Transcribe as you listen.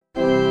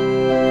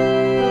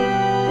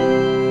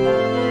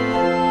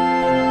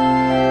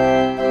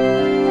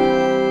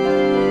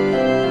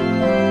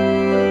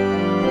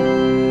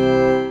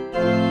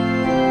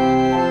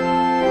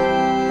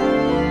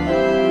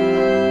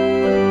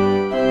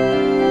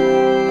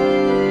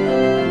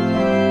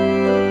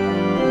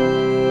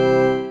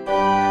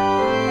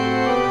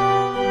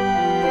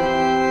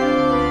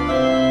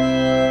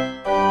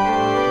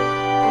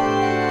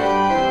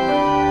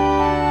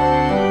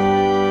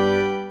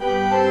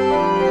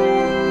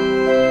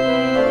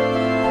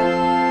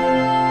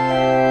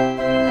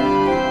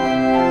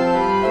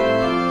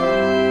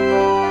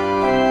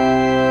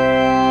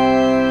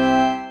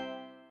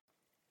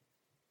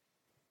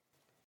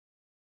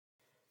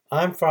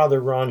I'm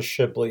Father Ron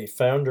Shibley,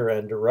 founder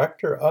and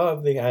director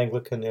of the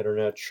Anglican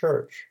Internet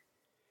Church.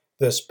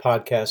 This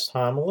podcast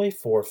homily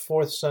for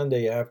fourth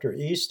Sunday after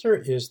Easter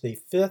is the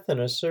fifth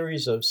in a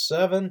series of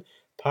 7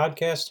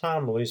 podcast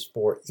homilies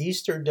for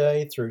Easter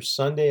Day through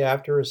Sunday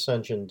after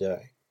Ascension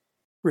Day.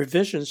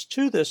 Revisions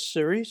to this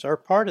series are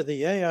part of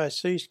the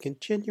AIC's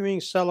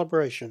continuing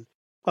celebration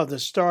of the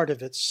start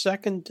of its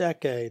second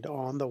decade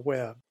on the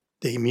web.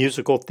 The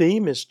musical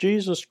theme is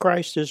Jesus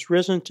Christ is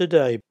Risen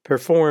Today,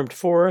 performed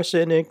for us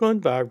in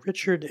England by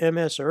Richard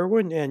M.S.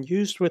 Irwin and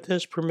used with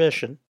his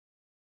permission.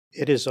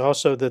 It is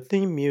also the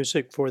theme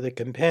music for the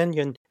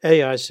companion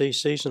AIC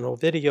seasonal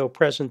video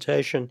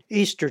presentation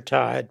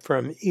Eastertide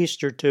from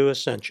Easter to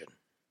Ascension.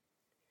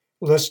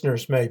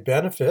 Listeners may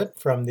benefit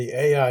from the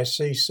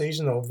AIC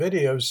seasonal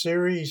video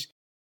series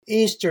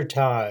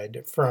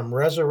Eastertide from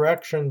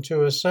Resurrection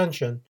to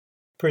Ascension,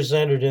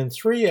 presented in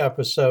 3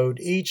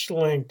 episodes, each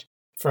linked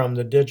from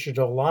the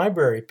digital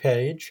library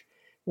page,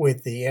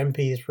 with the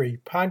MP3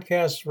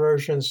 podcast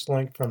versions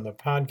linked from the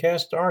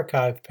podcast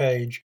archive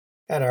page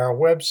at our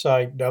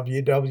website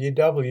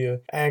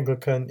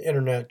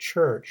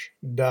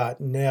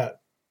www.anglicaninternetchurch.net.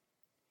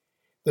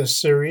 The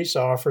series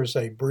offers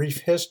a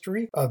brief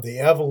history of the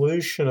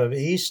evolution of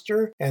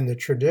Easter and the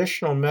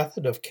traditional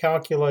method of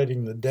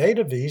calculating the date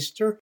of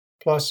Easter,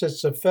 plus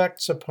its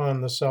effects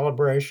upon the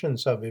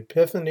celebrations of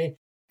Epiphany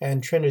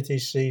and Trinity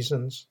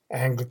seasons,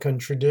 Anglican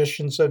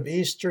traditions of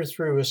Easter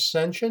through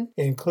Ascension,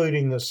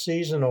 including the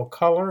seasonal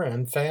color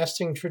and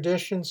fasting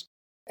traditions,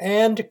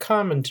 and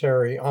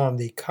commentary on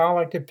the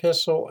Collect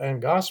Epistle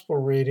and Gospel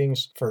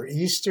readings for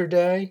Easter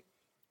Day,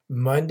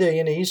 Monday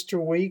in Easter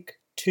week,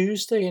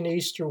 Tuesday in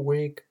Easter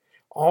week,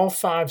 all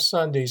 5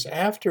 Sundays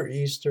after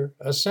Easter,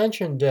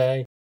 Ascension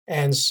Day,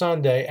 and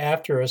Sunday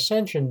after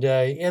Ascension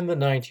Day in the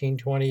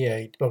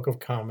 1928 Book of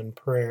Common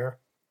Prayer.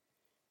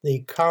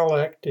 The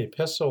Collect,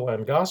 Epistle,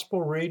 and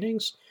Gospel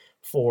readings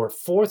for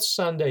 4th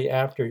Sunday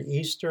after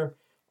Easter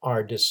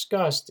are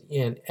discussed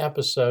in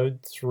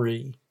Episode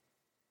 3.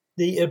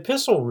 The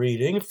Epistle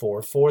reading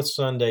for 4th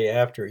Sunday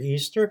after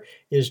Easter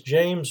is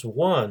James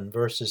 1,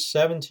 verses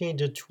 17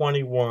 to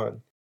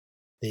 21.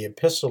 The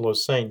Epistle of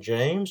St.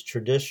 James,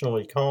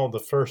 traditionally called the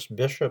first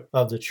bishop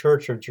of the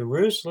Church of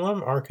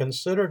Jerusalem, are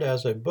considered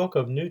as a book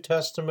of New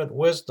Testament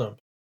wisdom,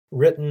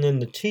 written in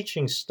the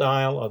teaching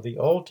style of the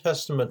Old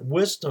Testament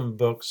wisdom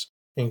books,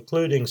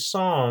 including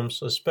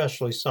Psalms,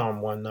 especially Psalm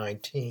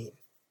 119.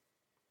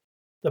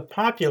 The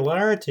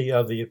popularity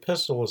of the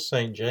Epistle of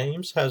St.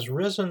 James has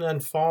risen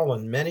and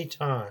fallen many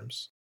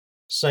times.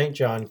 St.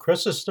 John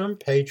Chrysostom,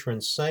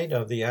 patron saint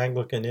of the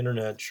Anglican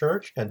Internet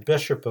Church and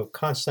Bishop of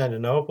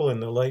Constantinople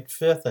in the late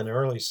 5th and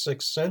early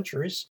 6th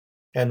centuries,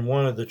 and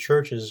one of the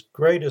Church's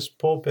greatest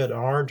pulpit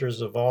orators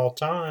of all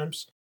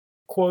times,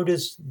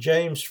 quoted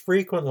James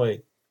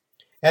frequently.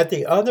 At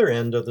the other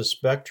end of the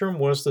spectrum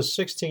was the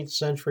 16th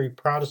century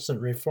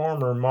Protestant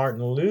reformer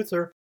Martin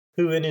Luther,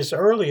 who in his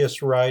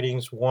earliest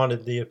writings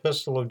wanted the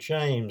Epistle of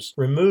James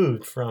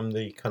removed from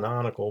the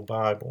canonical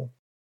Bible.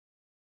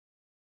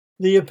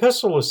 The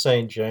Epistle of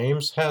St.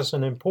 James has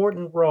an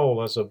important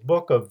role as a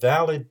book of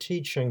valid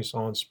teachings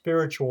on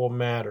spiritual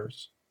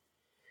matters.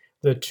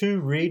 The 2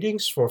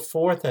 readings for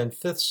 4th and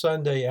 5th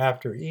Sunday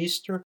after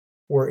Easter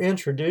were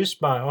introduced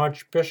by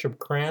Archbishop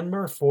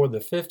Cranmer for the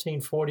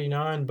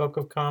 1549 Book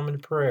of Common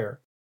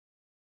Prayer.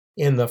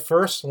 In the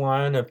first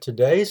line of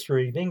today's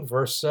reading,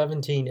 verse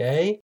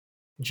 17a,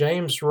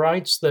 James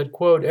writes that,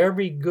 quote,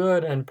 every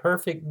good and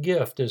perfect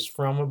gift is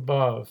from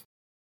above.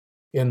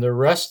 In the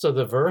rest of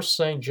the verse,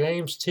 St.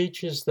 James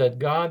teaches that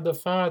God the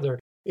Father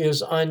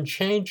is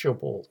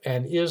unchangeable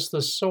and is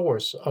the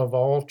source of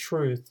all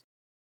truth.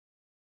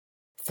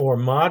 For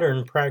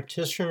modern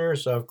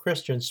practitioners of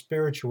Christian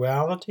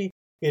spirituality,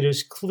 it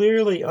is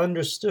clearly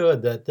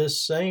understood that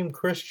this same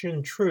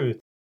Christian truth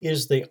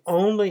is the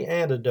only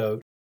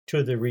antidote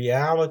to the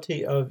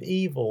reality of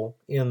evil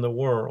in the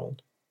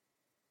world.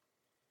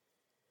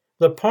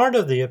 The part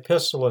of the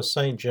Epistle of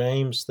St.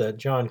 James that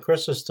John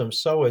Chrysostom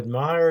so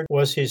admired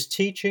was his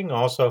teaching,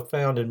 also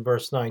found in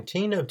verse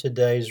 19 of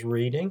today's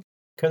reading,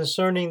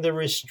 concerning the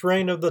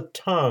restraint of the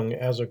tongue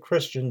as a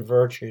Christian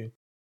virtue.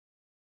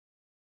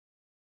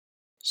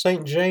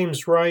 St.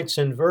 James writes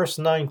in verse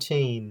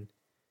 19,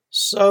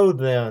 So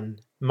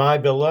then, my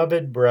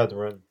beloved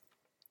brethren,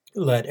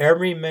 let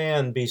every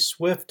man be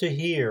swift to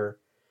hear,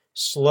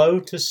 slow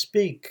to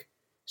speak,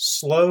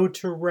 slow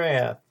to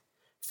wrath,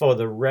 for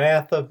the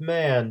wrath of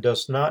man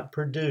does not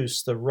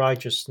produce the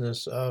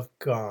righteousness of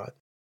God.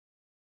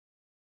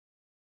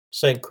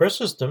 St.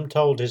 Chrysostom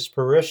told his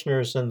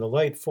parishioners in the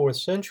late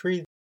 4th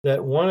century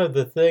that one of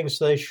the things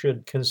they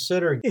should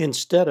consider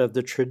instead of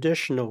the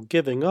traditional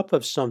giving up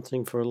of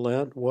something for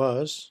Lent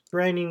was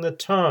training the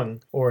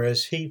tongue, or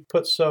as he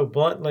put so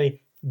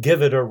bluntly,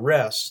 give it a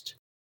rest.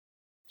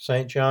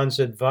 St. John's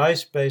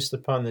advice based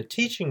upon the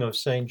teaching of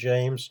St.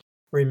 James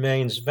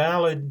remains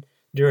valid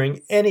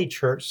during any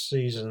church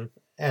season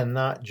and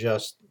not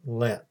just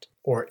Lent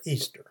or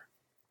Easter.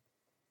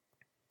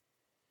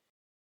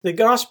 The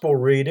Gospel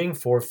reading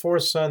for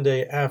fourth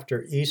Sunday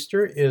after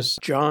Easter is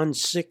John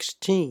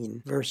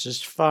 16,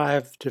 verses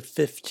 5 to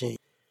 15.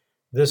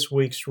 This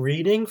week's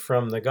reading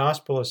from the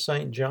Gospel of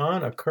St.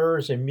 John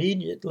occurs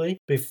immediately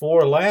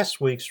before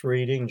last week's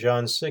reading,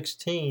 John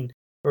 16,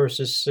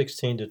 verses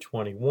 16 to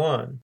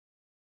 21.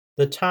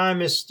 The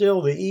time is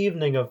still the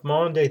evening of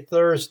Maundy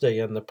Thursday,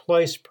 and the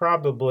place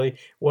probably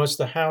was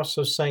the house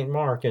of St.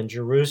 Mark in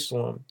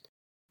Jerusalem.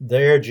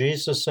 There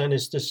Jesus and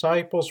his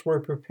disciples were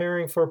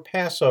preparing for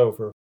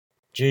Passover.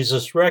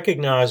 Jesus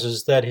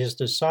recognizes that his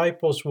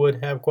disciples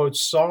would have, quote,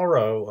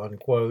 sorrow,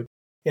 unquote,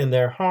 in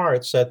their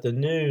hearts at the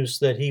news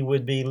that he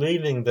would be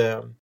leaving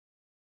them.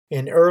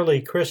 In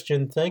early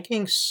Christian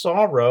thinking,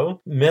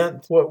 sorrow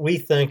meant what we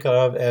think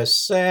of as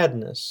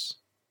sadness.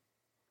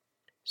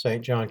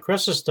 St. John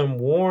Chrysostom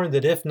warned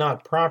that if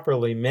not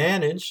properly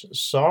managed,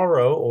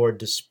 sorrow or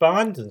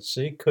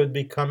despondency could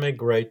become a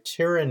great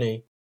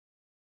tyranny.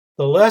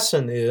 The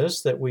lesson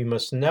is that we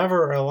must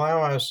never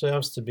allow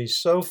ourselves to be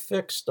so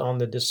fixed on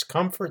the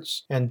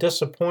discomforts and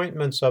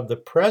disappointments of the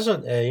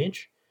present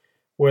age,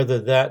 whether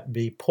that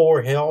be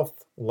poor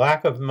health,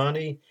 lack of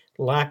money,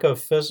 lack of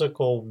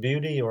physical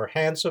beauty or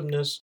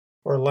handsomeness,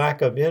 or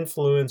lack of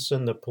influence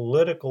in the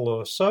political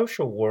or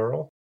social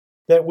world,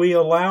 that we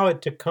allow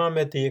it to come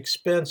at the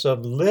expense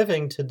of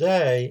living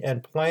today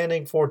and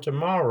planning for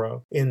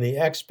tomorrow in the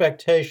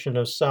expectation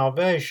of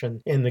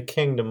salvation in the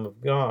kingdom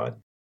of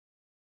God.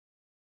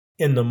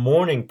 In the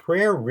morning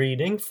prayer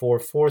reading for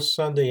fourth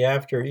Sunday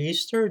after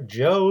Easter,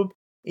 Job,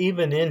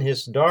 even in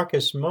his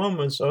darkest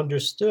moments,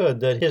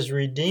 understood that his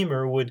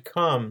Redeemer would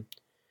come.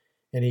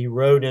 And he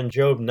wrote in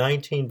Job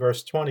 19,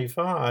 verse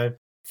 25,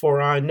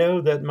 "For I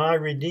know that my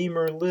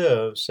Redeemer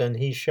lives, and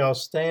he shall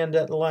stand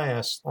at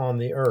last on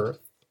the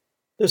earth."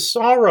 The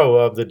sorrow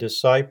of the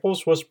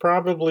disciples was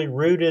probably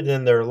rooted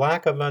in their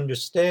lack of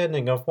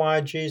understanding of why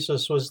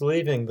Jesus was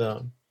leaving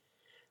them.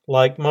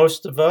 Like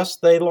most of us,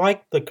 they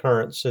liked the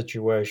current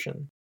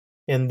situation.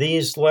 In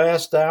these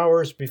last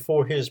hours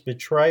before his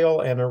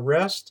betrayal and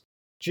arrest,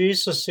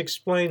 Jesus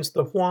explains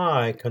the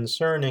why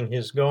concerning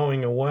his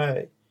going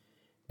away.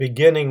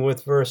 Beginning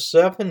with verse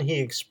 7, he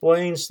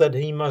explains that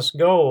he must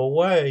go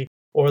away,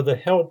 or the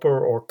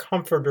helper or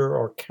comforter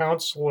or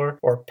counselor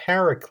or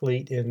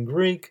paraclete in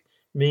Greek,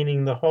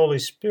 meaning the Holy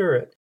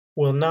Spirit,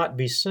 will not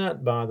be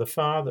sent by the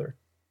Father.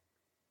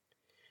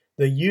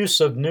 The use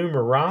of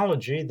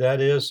numerology,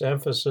 that is,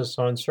 emphasis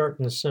on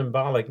certain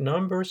symbolic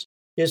numbers,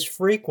 is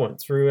frequent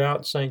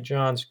throughout St.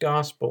 John's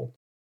Gospel.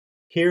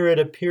 Here it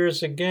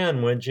appears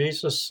again when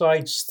Jesus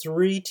cites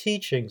three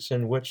teachings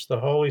in which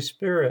the Holy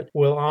Spirit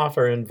will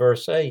offer in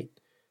verse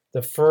 8,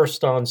 the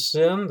first on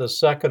sin, the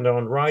second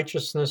on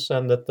righteousness,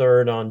 and the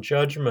third on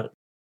judgment.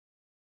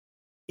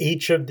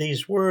 Each of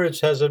these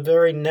words has a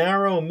very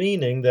narrow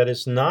meaning that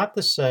is not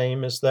the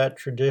same as that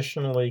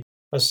traditionally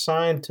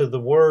assigned to the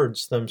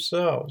words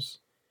themselves.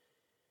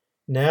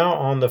 Now,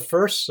 on the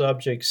first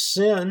subject,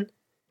 sin,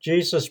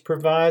 Jesus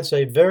provides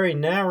a very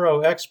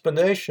narrow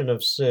explanation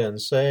of sin,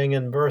 saying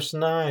in verse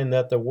 9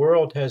 that the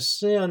world has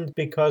sinned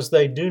because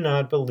they do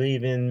not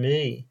believe in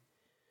me.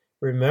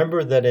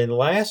 Remember that in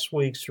last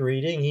week's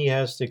reading, he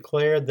has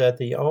declared that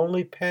the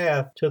only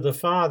path to the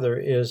Father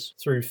is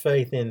through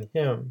faith in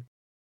him.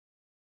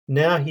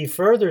 Now he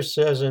further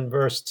says in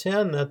verse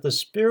 10 that the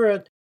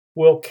Spirit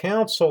will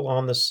counsel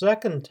on the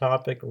second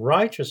topic,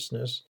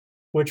 righteousness,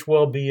 which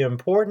will be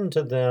important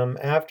to them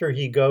after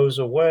he goes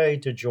away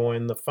to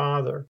join the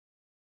Father.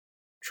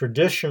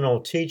 Traditional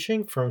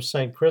teaching from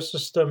St.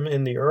 Chrysostom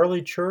in the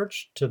early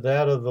church to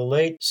that of the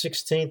late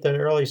 16th and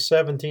early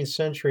 17th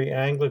century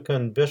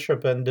Anglican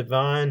bishop and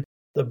divine,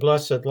 the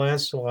Blessed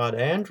Lancelot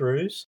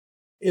Andrewes,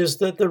 is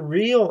that the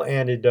real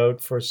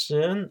antidote for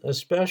sin,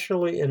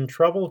 especially in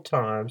troubled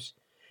times,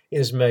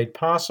 is made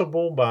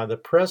possible by the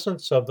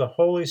presence of the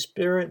Holy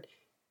Spirit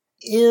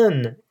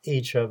in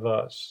each of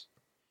us.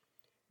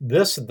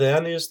 This,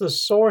 then, is the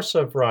source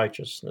of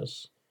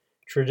righteousness.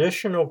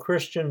 Traditional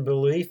Christian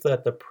belief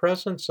that the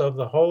presence of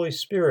the Holy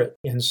Spirit,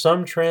 in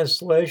some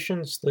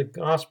translations, the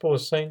Gospel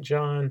of St.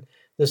 John,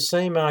 the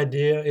same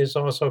idea is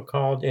also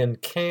called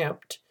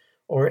encamped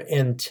or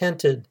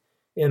intented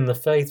in the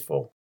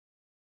faithful.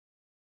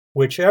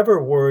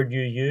 Whichever word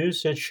you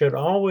use, it should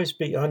always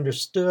be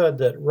understood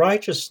that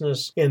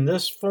righteousness in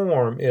this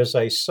form is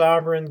a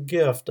sovereign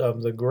gift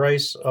of the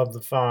grace of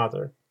the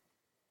Father.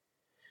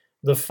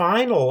 The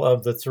final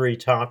of the three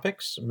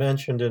topics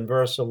mentioned in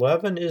verse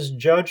 11 is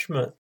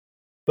judgment.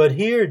 But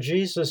here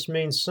Jesus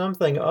means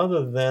something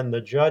other than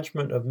the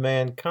judgment of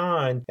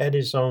mankind at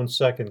his own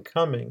second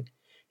coming.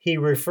 He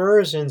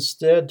refers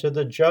instead to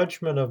the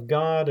judgment of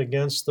God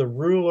against the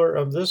ruler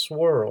of this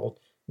world,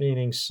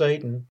 meaning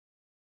Satan.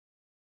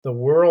 The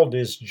world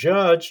is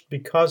judged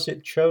because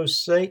it chose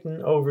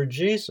Satan over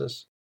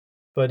Jesus,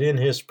 but in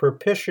his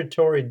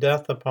propitiatory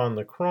death upon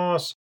the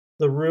cross,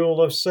 the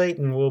rule of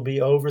Satan will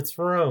be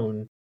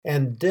overthrown,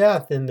 and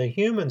death in the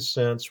human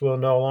sense will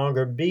no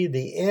longer be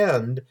the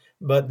end,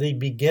 but the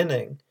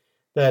beginning,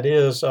 that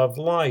is, of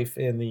life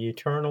in the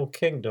eternal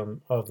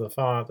kingdom of the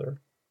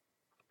Father.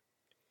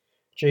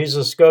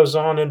 Jesus goes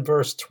on in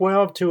verse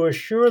 12 to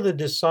assure the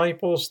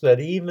disciples that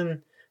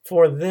even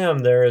for them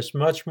there is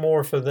much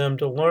more for them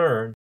to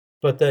learn,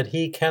 but that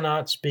he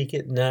cannot speak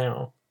it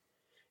now.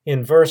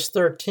 In verse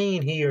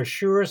 13, he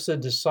assures the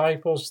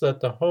disciples that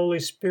the Holy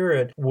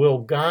Spirit will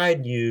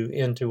guide you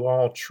into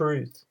all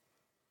truth.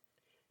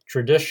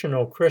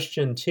 Traditional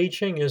Christian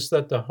teaching is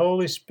that the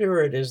Holy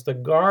Spirit is the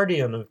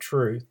guardian of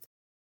truth,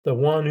 the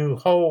one who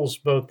holds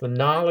both the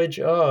knowledge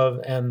of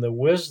and the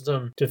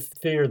wisdom to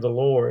fear the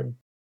Lord.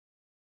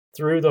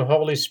 Through the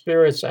Holy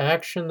Spirit's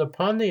action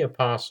upon the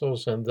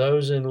apostles and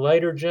those in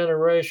later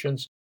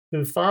generations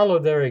who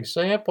followed their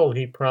example,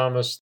 he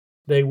promised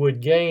they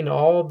would gain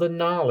all the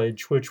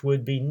knowledge which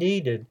would be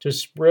needed to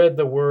spread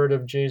the word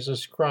of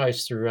Jesus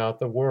Christ throughout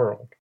the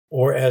world.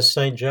 Or as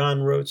St.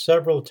 John wrote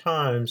several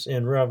times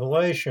in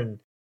Revelation,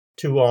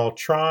 to all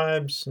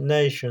tribes,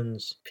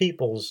 nations,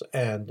 peoples,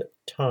 and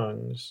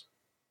tongues.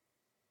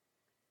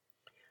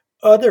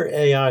 Other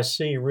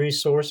AIC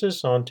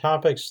resources on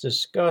topics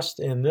discussed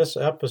in this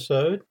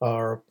episode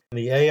are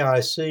the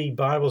AIC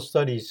Bible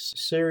Study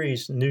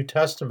Series New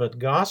Testament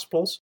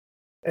Gospels,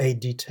 a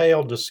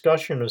detailed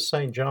discussion of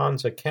St.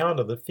 John's account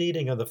of the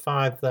feeding of the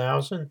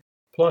 5,000,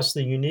 plus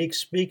the unique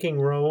speaking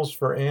roles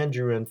for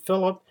Andrew and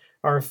Philip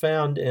are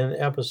found in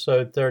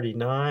episode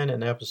 39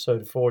 and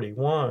episode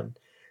 41.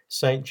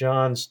 St.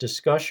 John's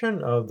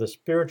discussion of the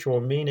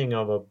spiritual meaning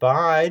of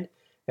abide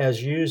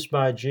as used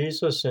by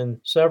Jesus in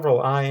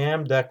several I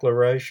am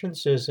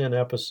declarations is in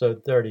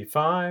episode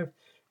 35,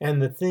 and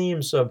the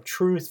themes of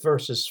truth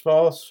versus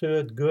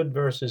falsehood, good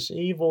versus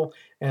evil,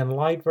 and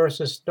light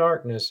versus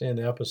darkness in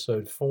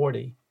episode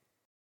 40.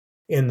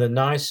 In the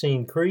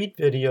Nicene Creed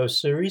video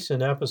series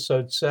in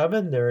episode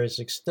 7, there is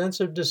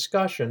extensive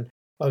discussion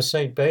of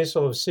St.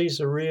 Basil of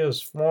Caesarea's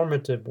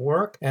formative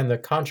work and the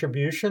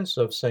contributions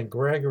of St.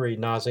 Gregory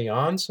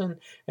Nazianzen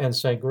and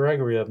St.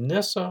 Gregory of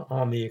Nyssa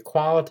on the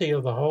equality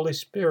of the Holy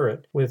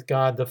Spirit with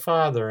God the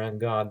Father and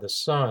God the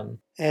Son,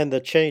 and the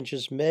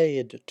changes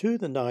made to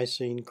the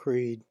Nicene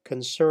Creed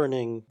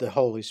concerning the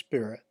Holy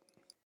Spirit.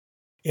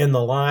 In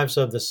the Lives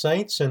of the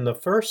Saints in the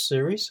first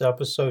series,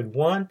 episode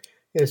 1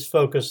 is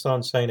focused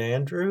on St.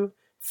 Andrew,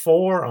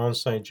 4 on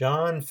St.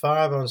 John,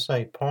 5 on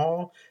St.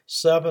 Paul,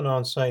 7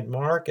 on St.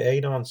 Mark,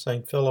 8 on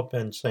St. Philip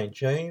and St.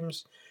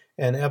 James,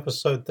 and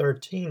episode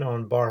 13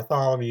 on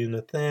Bartholomew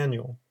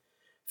Nathaniel.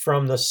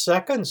 From the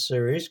second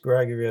series,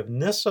 Gregory of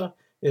Nyssa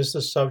is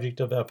the subject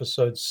of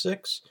episode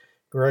 6,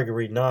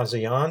 Gregory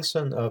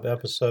Nazianzen of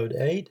episode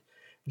 8,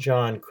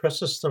 John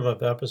Chrysostom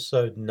of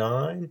episode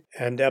 9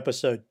 and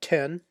episode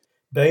 10,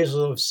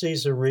 Basil of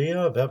Caesarea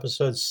of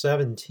episode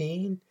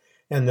 17,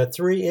 and the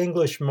 3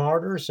 English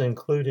martyrs,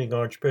 including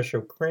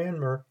Archbishop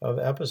Cranmer, of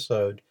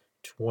episode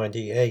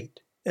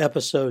 28.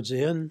 Episodes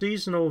in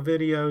seasonal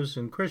videos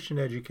and Christian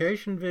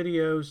education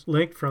videos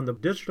linked from the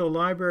digital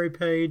library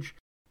page,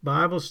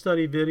 Bible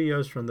study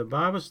videos from the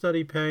Bible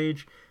study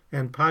page,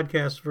 and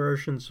podcast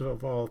versions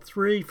of all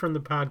 3 from the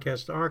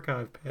podcast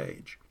archive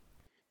page.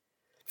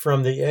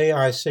 From the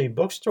AIC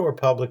bookstore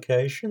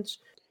publications,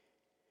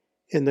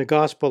 in the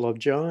Gospel of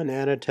John,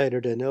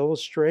 annotated and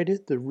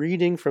illustrated, the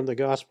reading from the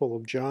Gospel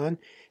of John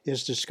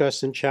is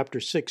discussed in chapter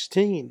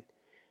 16.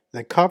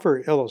 The cover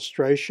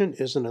illustration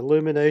is an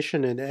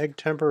illumination in egg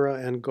tempera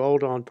and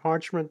gold on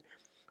parchment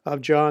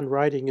of John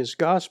writing his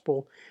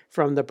Gospel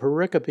from the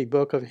pericope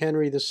book of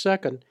Henry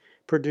II,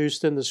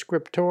 produced in the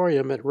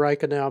scriptorium at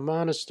Reichenau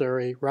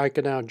Monastery,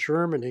 Reichenau,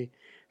 Germany,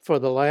 for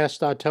the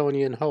last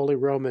Ottonian Holy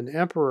Roman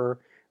Emperor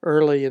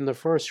early in the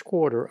first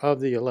quarter of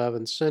the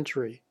 11th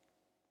century.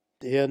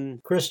 In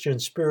Christian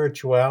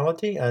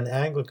Spirituality, an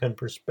Anglican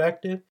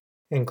Perspective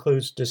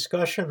includes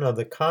discussion of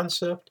the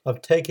concept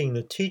of taking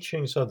the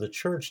teachings of the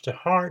Church to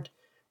heart,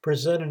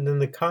 presented in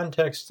the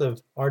context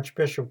of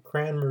Archbishop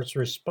Cranmer's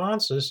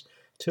responses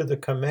to the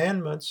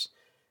commandments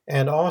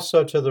and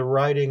also to the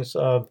writings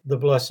of the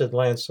Blessed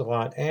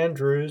Lancelot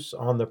Andrewes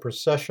on the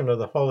procession of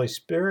the Holy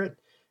Spirit,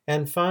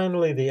 and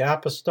finally the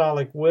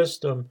apostolic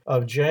wisdom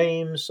of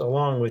James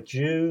along with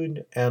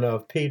Jude and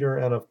of Peter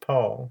and of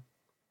Paul.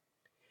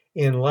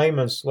 In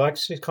Layman's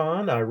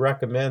Lexicon, I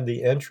recommend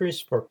the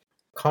entries for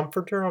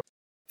Comforter,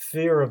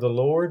 Fear of the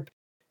Lord,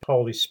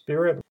 Holy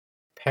Spirit,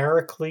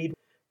 Paraclete,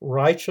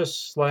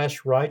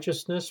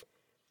 Righteous/righteousness,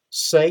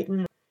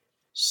 Satan,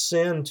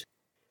 Sin,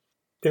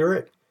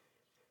 Spirit,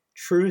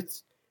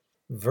 Truth,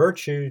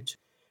 Virtue,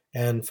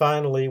 and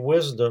finally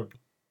Wisdom.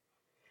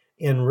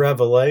 In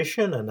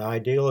Revelation, an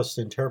idealist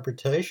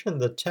interpretation,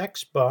 the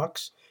text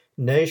box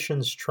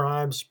Nations,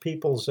 Tribes,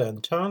 Peoples,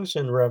 and Tongues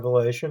in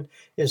Revelation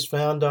is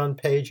found on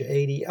page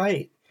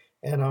 88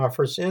 and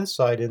offers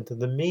insight into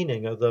the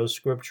meaning of those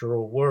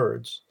scriptural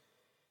words.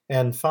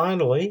 And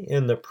finally,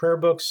 in the Prayer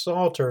Book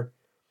Psalter,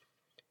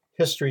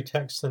 History,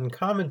 Text, and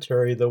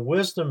Commentary, the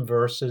wisdom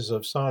verses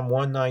of Psalm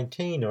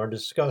 119 are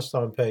discussed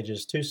on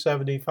pages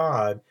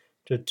 275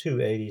 to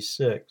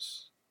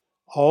 286.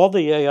 All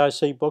the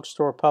AIC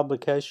bookstore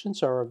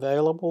publications are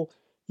available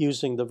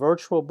using the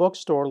virtual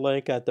bookstore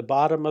link at the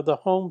bottom of the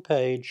home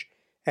page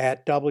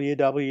at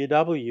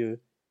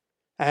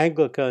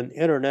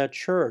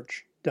www.anglicaninternetchurch.org.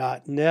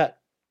 www.amazon.net,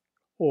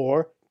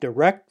 or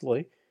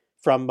directly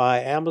from my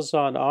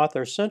Amazon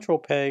Author Central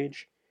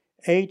page,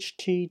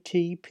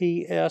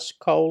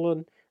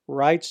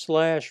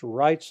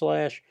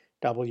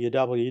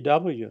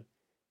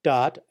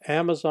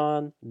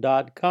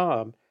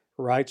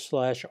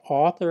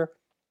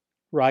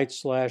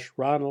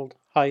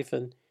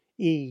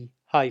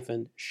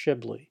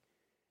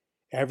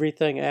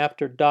 Everything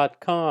after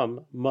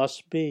 .com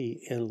must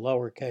be in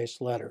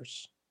lowercase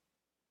letters.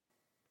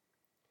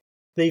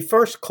 The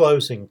first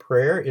closing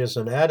prayer is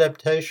an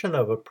adaptation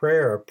of a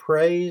prayer of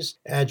praise,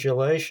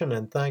 adulation,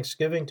 and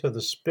thanksgiving to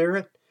the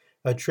Spirit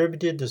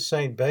attributed to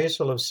St.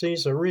 Basil of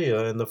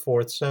Caesarea in the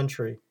 4th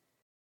century.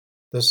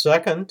 The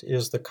second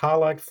is the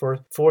collect for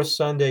fourth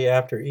Sunday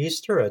after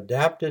Easter,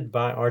 adapted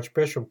by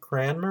Archbishop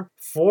Cranmer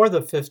for the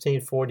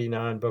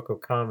 1549 Book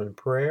of Common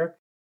Prayer,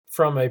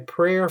 from a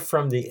prayer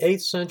from the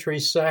 8th century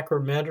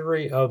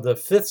sacramentary of the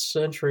 5th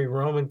century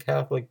Roman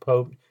Catholic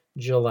Pope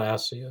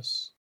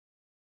Gelasius.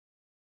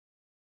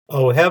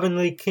 O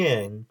heavenly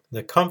King,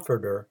 the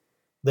Comforter,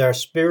 thou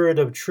Spirit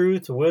of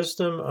truth,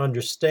 wisdom,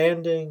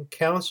 understanding,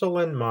 counsel,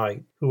 and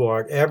might, who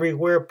art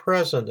everywhere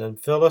present and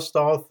fillest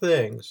all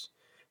things,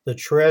 the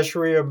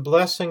treasury of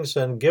blessings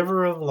and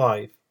giver of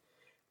life,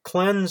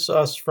 cleanse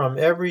us from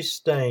every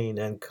stain,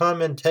 and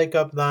come and take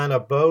up thine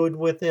abode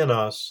within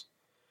us,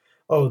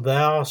 O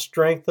thou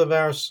strength of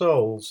our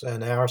souls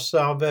and our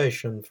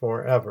salvation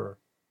forever.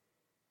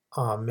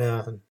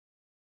 Amen.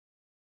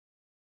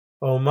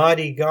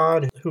 Almighty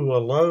God, who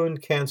alone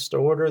canst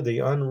order the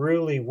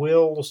unruly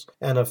wills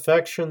and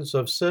affections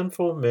of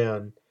sinful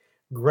men,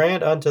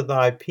 grant unto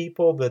thy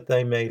people that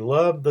they may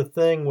love the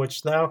thing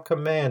which thou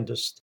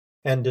commandest,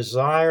 and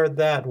desire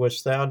that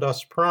which thou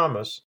dost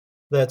promise,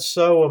 that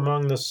so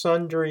among the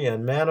sundry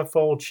and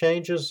manifold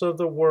changes of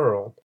the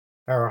world,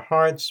 our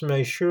hearts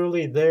may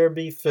surely there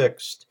be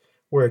fixed,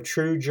 where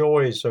true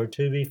joys are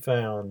to be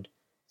found,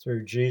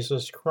 through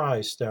Jesus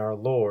Christ our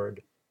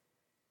Lord.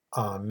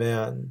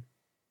 Amen.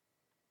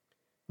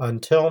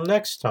 Until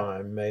next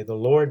time, may the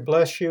Lord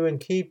bless you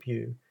and keep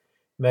you.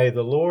 May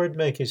the Lord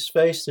make his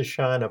face to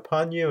shine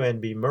upon you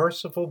and be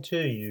merciful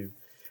to you.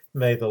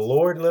 May the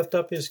Lord lift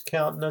up his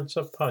countenance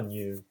upon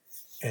you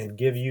and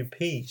give you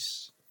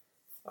peace.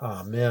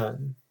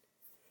 Amen.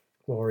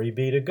 Glory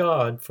be to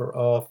God for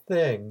all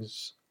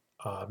things.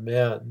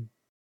 Amen.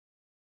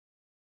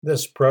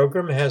 This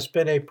program has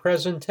been a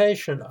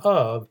presentation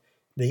of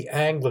the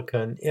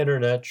Anglican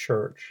Internet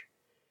Church.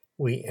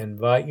 We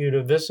invite you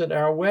to visit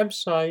our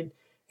website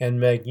and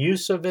make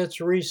use of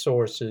its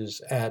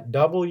resources at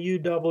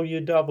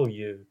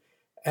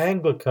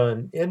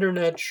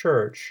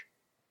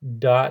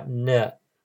www.anglicaninternetchurch.net.